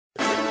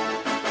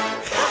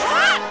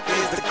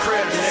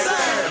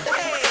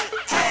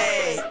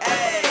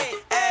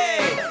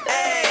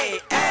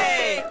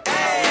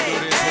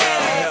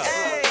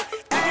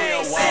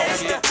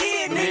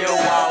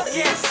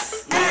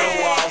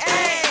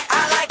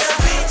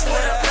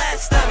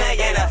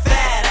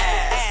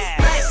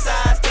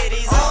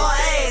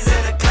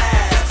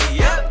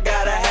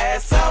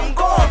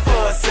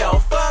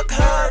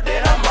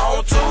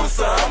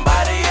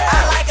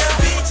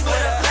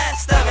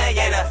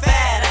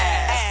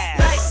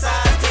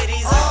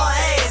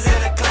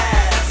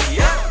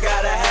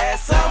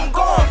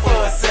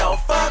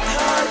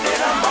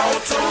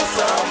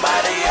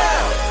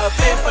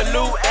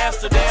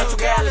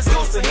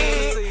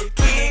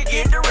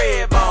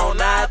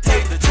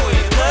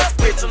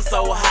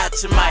so hot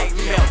you might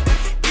melt.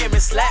 Give me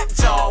slap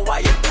jaw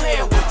while you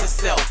playing with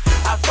yourself.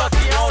 I fuck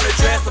you on the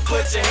dresser,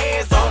 put your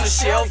hands on the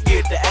shelf.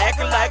 Get to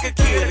acting like a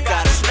kid, I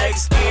got a snake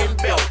skin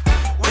belt.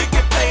 We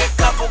can play a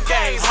couple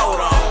games, hold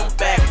on,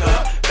 back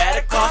up. Better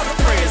call some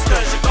friends,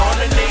 cause you're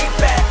gonna need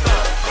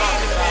backup.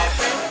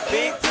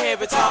 Big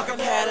pimpin', talking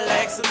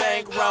Cadillacs and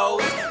bank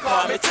rolls.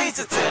 Call me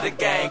teacher to the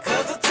game,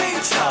 cause I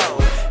teach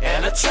hoes.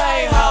 And I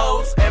train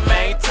hoes and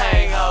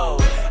maintain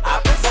hoes.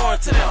 I perform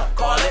to them,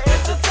 call it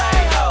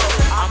entertain hoes.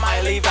 I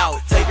might leave out,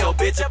 take your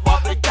bitch up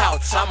off the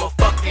couch. I'ma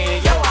fuck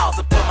in your house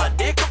and put my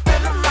dick up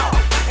in her mouth.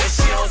 And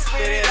she don't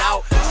spit it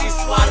out, she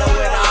swallow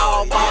it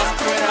all. Boss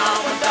Critta,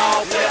 I'm a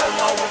dog, flip 'em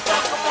over,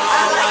 fuck 'em all.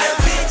 I like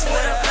a bitch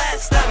with a flat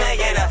stomach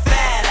and a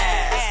fat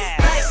ass.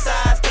 Nice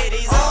size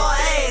titties, all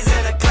A's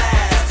in the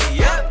class.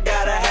 Yep,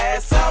 gotta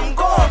have something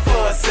going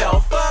for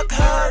herself. Fuck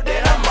her,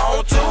 then I'm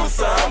on to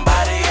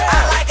somebody else.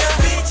 I like a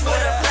bitch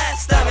with a flat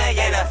stomach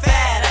and a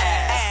fat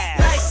ass.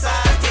 Nice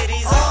size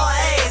titties, all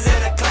A's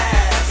in the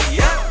class.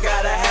 Yep,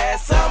 gotta have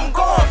something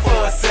going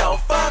for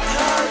herself. Fuck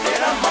her,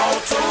 then I'm on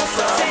to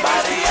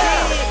somebody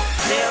else.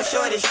 Damn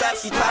shorty strap,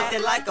 she popped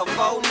it like a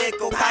faux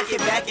nickel. Cock it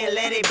back and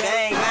let it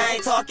bang. I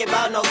ain't talking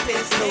about no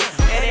pistol,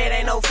 and it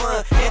ain't no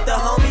fun if the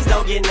homies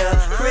don't get none.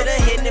 Critta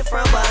hitting it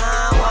from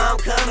behind while I'm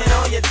coming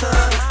on your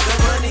tongue. The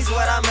money's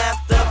what I'm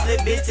after,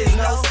 flip bitches,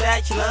 no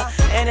spatula.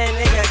 And that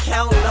nigga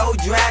count no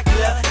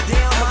Dracula.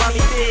 Damn,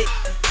 mommy thick,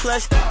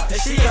 plush,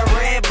 she a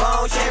red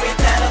bone. Cherry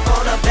tatted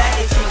on her back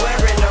and she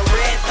wearing a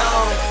red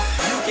thong.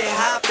 You can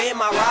hop in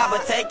my ride,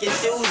 but take your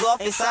shoes off.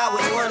 Decide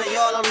which one of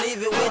y'all I'm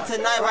leaving with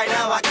tonight. Right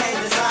now I can't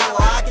decide.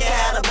 Well, I can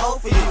have the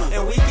both of you,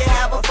 and we can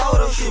have a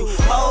photo shoot.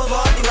 Hoes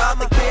all throughout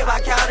the crib, I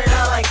counted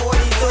out like 42.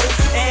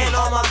 And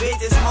all my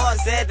bitches smart,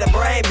 said the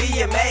brain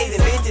be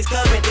amazing. Bitches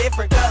come in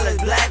different colors,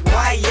 black,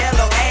 white,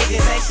 yellow,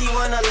 Asian. Say she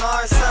wanna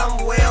learn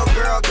something well,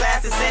 girl,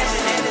 class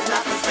session, and it's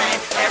not the same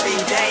every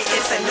day.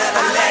 It's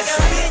another lesson. I like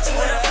a bitch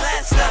with a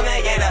flat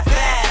stomach and a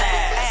fat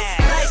ass.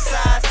 Nice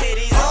size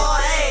titties, all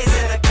A's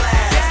in the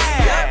class.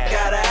 Yep,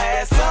 gotta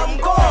have something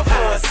going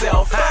for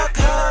herself. Fuck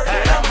her,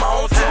 then I'm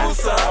on to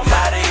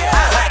somebody else.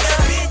 I like a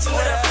bitch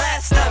with a flat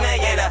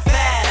stomach and a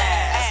fat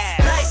ass.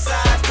 Nice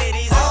size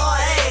titties, all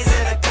A's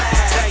in the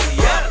class.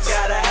 Yep,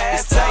 gotta have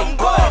something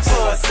going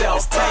for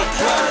herself. Fuck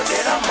her,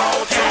 then I'm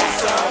on to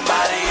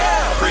somebody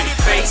else. Pretty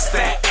face,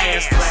 fat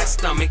ass, flat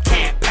stomach,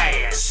 can't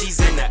pass. She's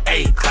in the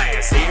A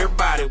class,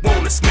 everybody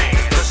wanna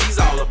smash, but she's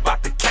all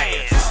about the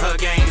cash. Her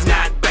game's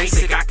not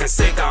basic, I can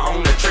sick her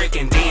on the trick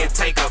and then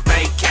take a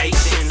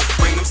vacation.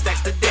 Bring them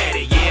stacks to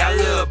daddy, yeah, I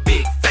love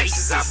big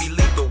faces. I be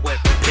lethal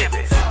weapon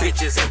pimpin',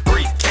 bitches and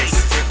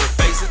briefcases. Different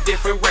faces,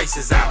 different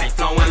races, I be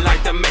flowing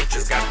like the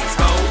Matrix. Got these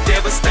hoes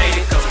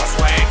devastated, cause my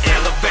swag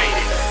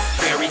elevated.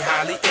 Very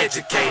highly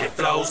educated,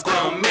 flows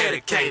grown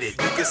medicated.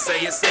 You can say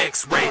it's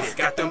X-rated,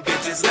 got them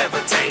bitches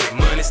levitated.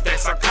 Money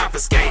stacks are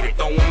confiscated,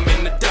 throw them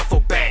in the duffel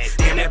bag.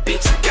 Damn, that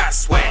bitch got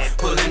swag,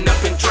 pulling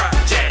up in drop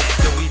jack.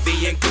 Louis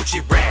V and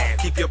Gucci rag,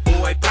 keep your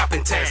boy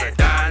poppin' tags. A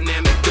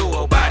dynamic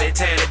duo, body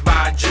tatted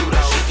by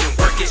judo. She can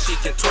work it, she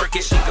can twerk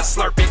it, she can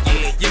slurp it,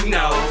 yeah, you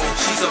know.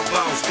 She's a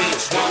boss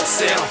bitch, won't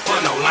settle for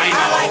no lame.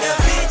 I like a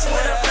bitch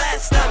with a flat